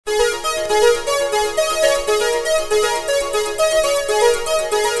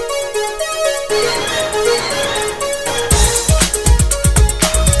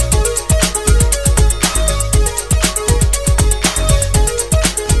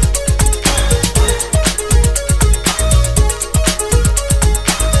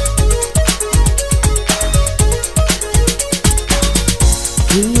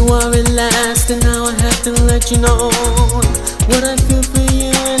let you know what I feel for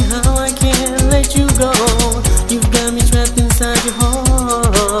you and how I can't let you go. You've got me trapped inside your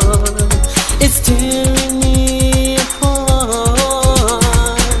heart. It's tearing me apart.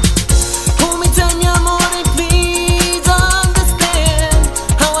 Hold me, tell me I'm more than please understand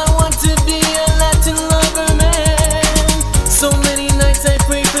how I want to be a Latin lover man. So many nights I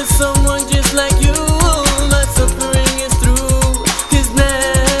pray for someone just like you. My suffering is through, 'cause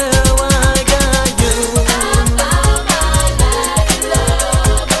now I got you. I found my Latin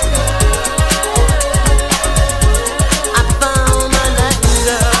lover girl. I found my Latin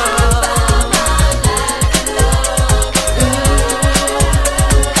girl.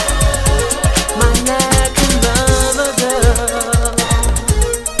 My Latin lover girl.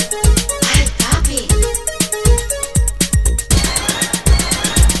 Ay, papi.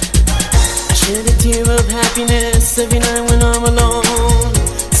 I shed a tear of happiness every night when I'm alone,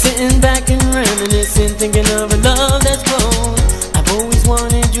 sitting back and reminiscing, thinking of a love that's grown. I've always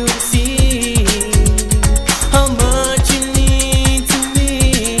wanted you to see how much you mean to me.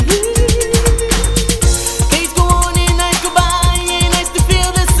 Days go on and nights go by, ain't nice to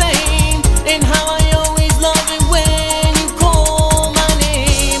feel the same. And how I always love it when you call my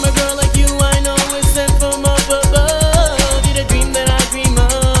name. A girl like you I know is sent from up above. You're the dream that I dream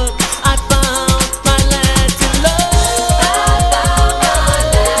of. I found my Latin love.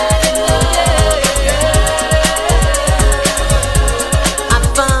 I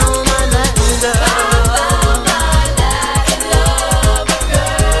found my Latin love. I found my Latin love.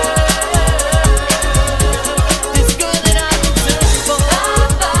 This girl that I've been searching for. I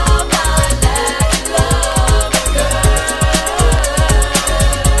found my Latin love.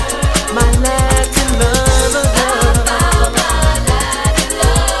 My Latin lover girl.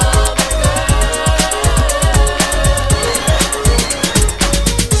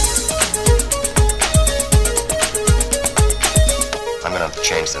 I'm gonna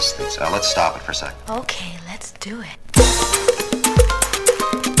change this. Let's stop it for a second. Okay, let's do it.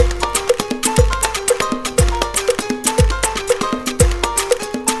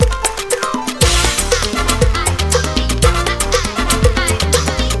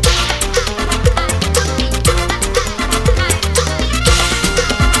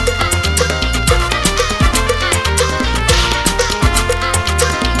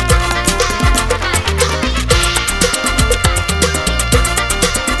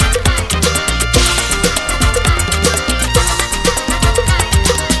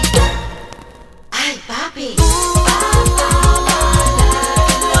 Ay, papi.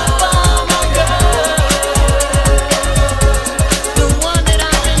 The one that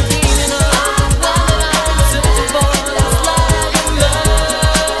I've been dreaming of, the one that I've been searching for, this Latin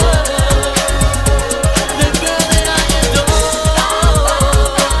love, the girl that I adore,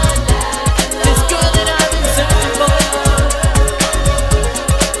 this girl that I've been searching for,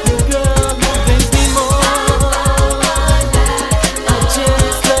 the girl who brings me more. I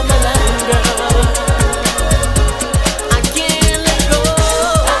just love my Latin girl. I can't let go.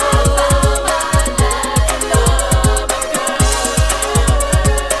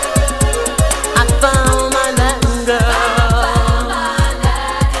 I found my Latin girl.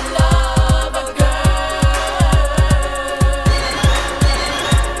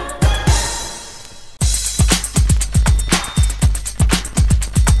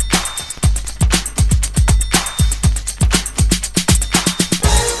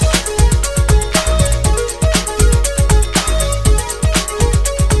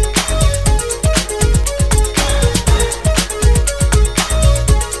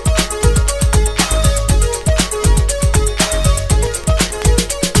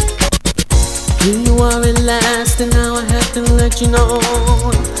 Here you are at last, and now I have to let you know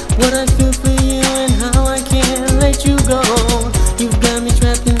what I feel for you and how I can't let you go. You've got me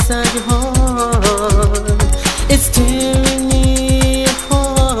trapped inside your heart. It's tearing me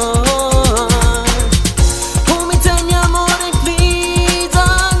apart. Hold me, tell me I'm more than please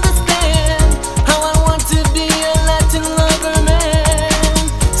understand how I want to be a Latin lover man.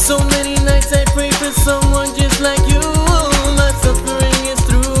 So many nights I pray for someone just like you. My suffering is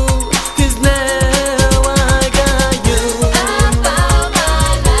through, 'cause now I got you. I found my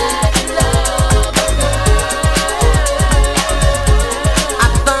Latin lover girl. I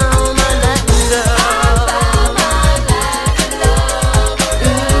found my Latin girl.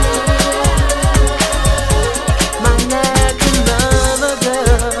 My Latin lover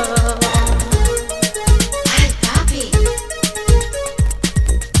girl. Ay, papi.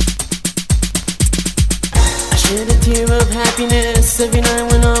 I shed a tear of happiness every night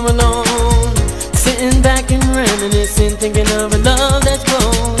when I'm alone, sitting back and reminiscing, thinking of a love that's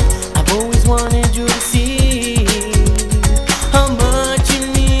grown. I've always wanted you to see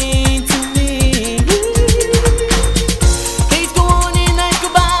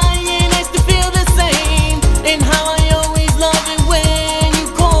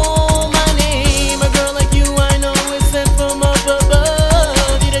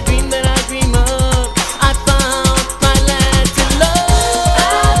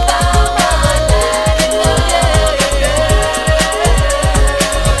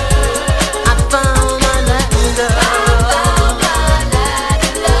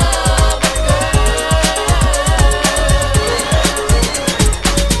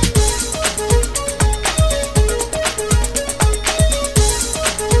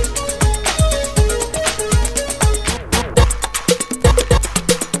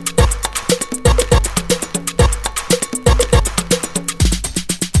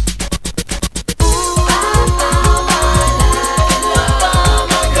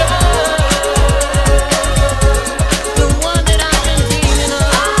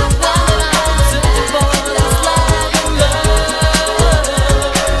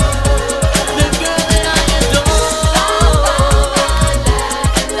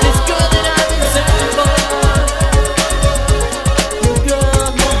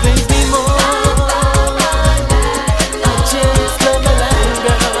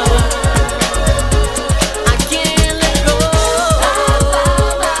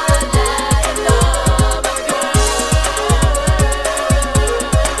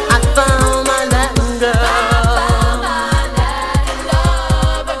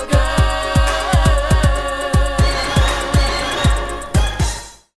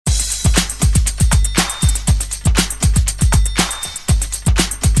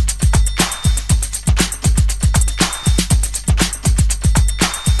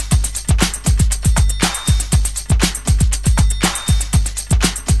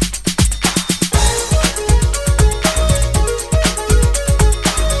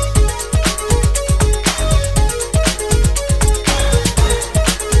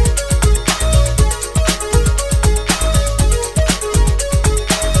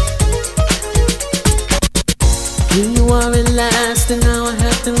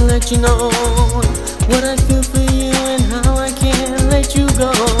have to let you know what I feel for you and how I can't let you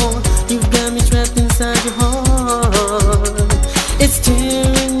go. You've got me trapped inside your heart. It's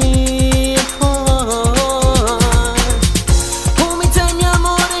tearing me apart. Hold me tight, mi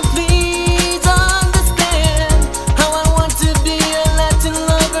amor, and please understand how I want to be a Latin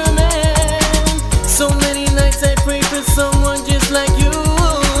lover man. So many nights I pray for someone just like you.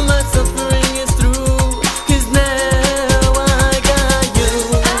 My suffering is through, 'cause now I got you.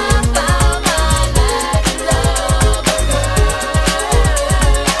 I found my Latin lover girl.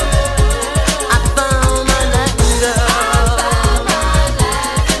 I found my Latin girl.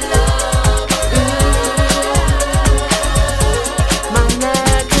 My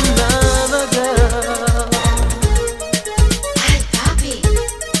Latin lover girl. Ay, papi.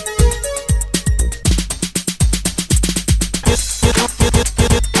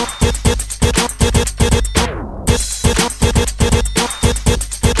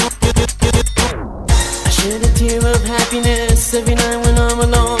 I shed a tear of happiness every night when I'm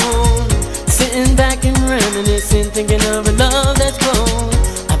alone, sitting back and reminiscing, thinking of a love that's grown.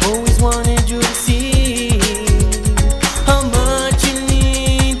 I've always wanted you to see how much you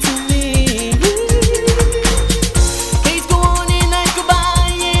mean to me. Days go on and nights go by,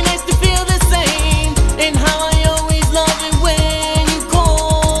 and I still feel the same. And how I always love it when you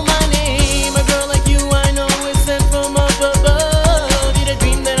call my name. A girl like you I know is sent from up above. You're the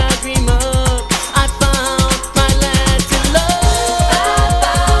dream that I dream of. I found my Latin love.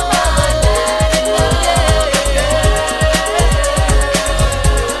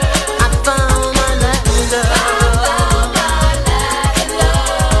 I found my Latin love. I found my Latin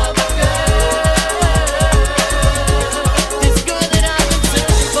love. This girl that I've been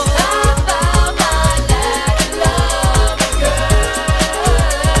searching for. I found my Latin lover girl.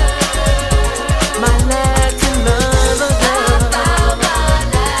 My Latin lover girl. I found my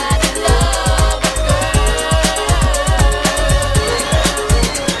Latin lover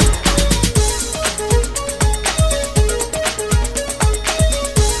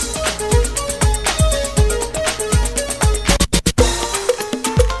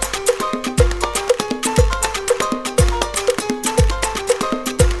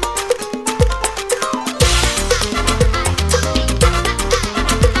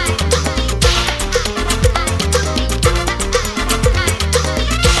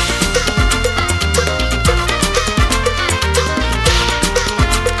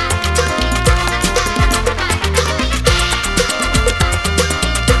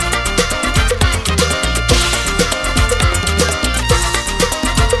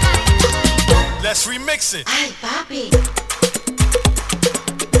Let's remix it. Ay, papi.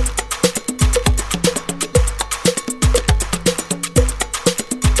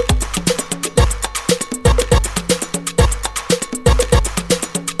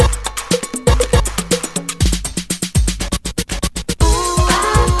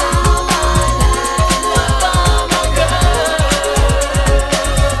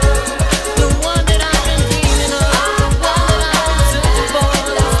 The one that I've been dreaming of, the one that I've been searching for,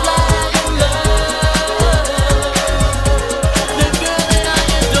 this Latin love. The girl that I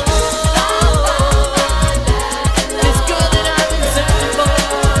adore, this girl that I've been searching for,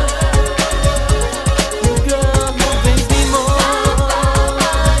 the girl who brings me more.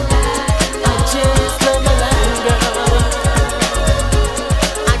 I just love my Latin girl.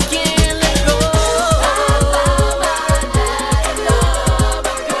 I can't let go.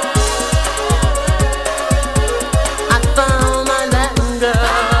 I found my Latin girl.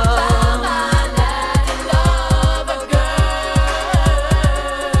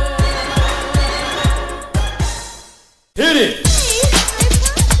 Hit it.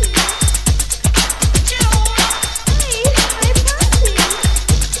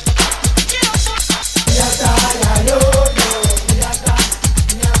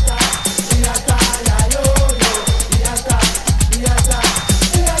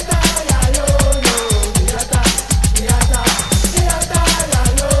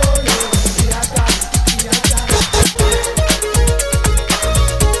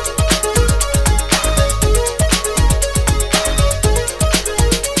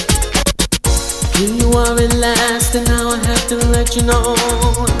 You are at last, and now I have to let you know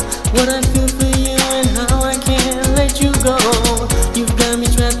what I feel for you and how I can't let you go. You've got me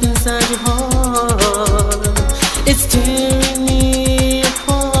trapped inside your heart. It's tearing me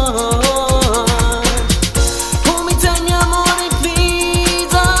apart. Hold me tight, mi amor, and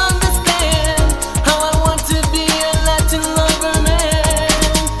please understand how I want to be a Latin lover man.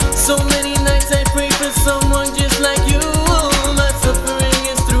 So many nights I pray for someone just like you. My suffering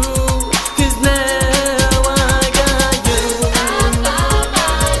is through, 'cause now I got you. I found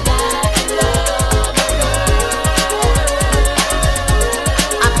my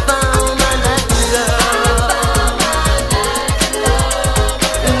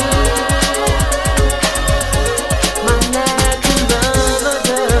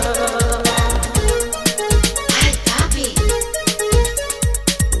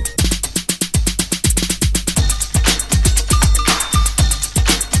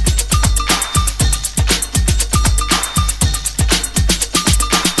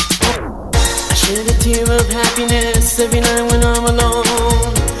shed a tear of happiness every night when I'm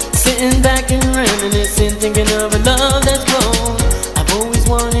alone, sitting back and reminiscing, thinking of a love that's grown. I've always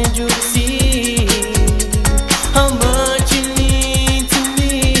wanted you to see how much you mean to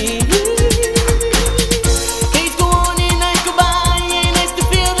me. Days go on and nights go by, and I still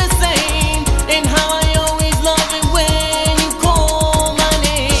feel the same. And how I always love it when you call my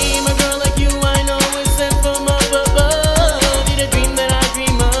name. A girl like you I know is sent from up above. You're the dream that I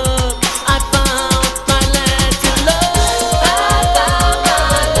dream of. I found my Latin love. I found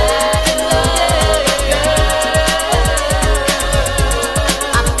my Latin love.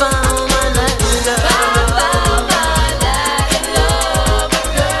 I found my Latin love. I found my Latin love,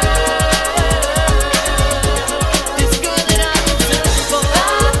 girl. This girl that I've been searching for.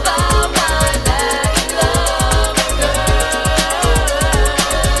 I found my Latin love, girl.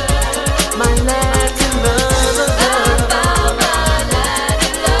 My Latin lover, girl. I found my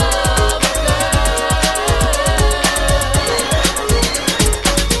Latin love,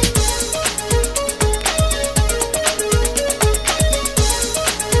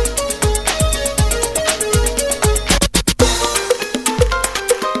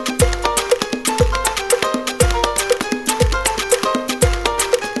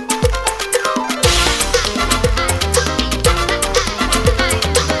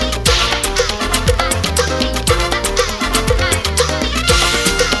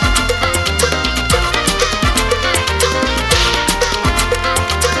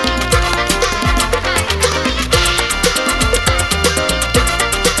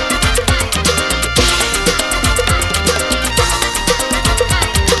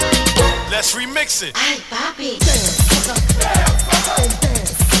 Let's remix it. Ay, papi.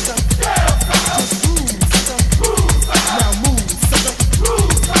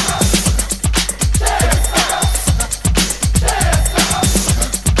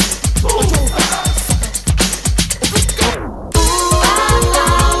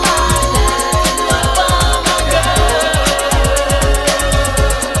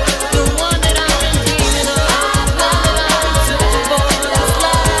 the one that I've been dreaming of, the one that I've been searching for, this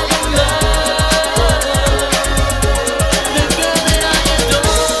Latin love, the girl that I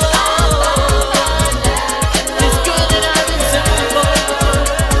adore, this girl that I've been searching for,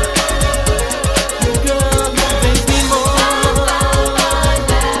 the girl that makes me more.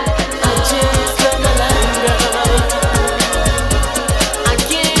 I just love my Latin girl. I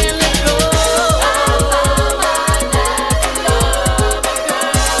can't let go.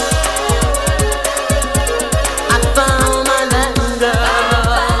 I found my Latin lover,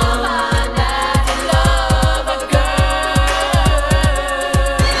 girl.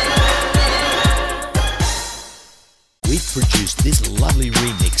 We've produced this lovely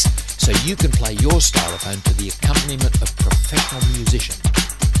remix so you can play your stylophone to the accompaniment of professional musicians.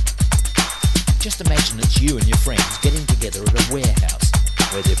 Just imagine it's you and your friends getting together at a warehouse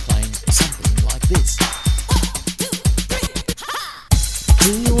where they're playing something like this.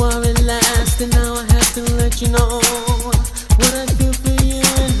 Here you are at last, and now I have to let you know what I feel for you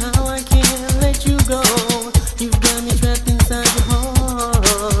and how I can't let you go. You've got me trapped inside your heart.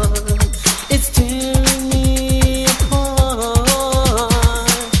 It's tearing me apart.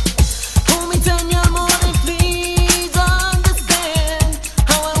 Hold me, tell me I'm more than please understand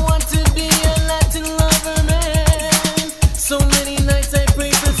how I want to be a Latin lover man. So many nights I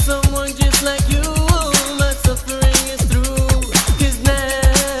pray for someone just like you. My suffering is through, 'cause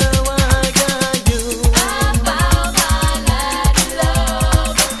now I got you. I found my Latin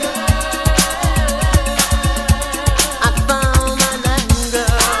love, girl. I found my Latin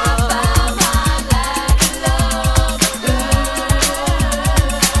girl. I found my Latin love, girl.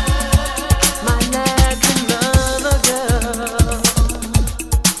 My Latin lover, girl.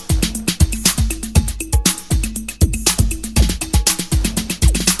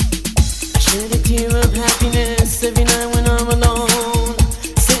 I shed a tear of happiness every night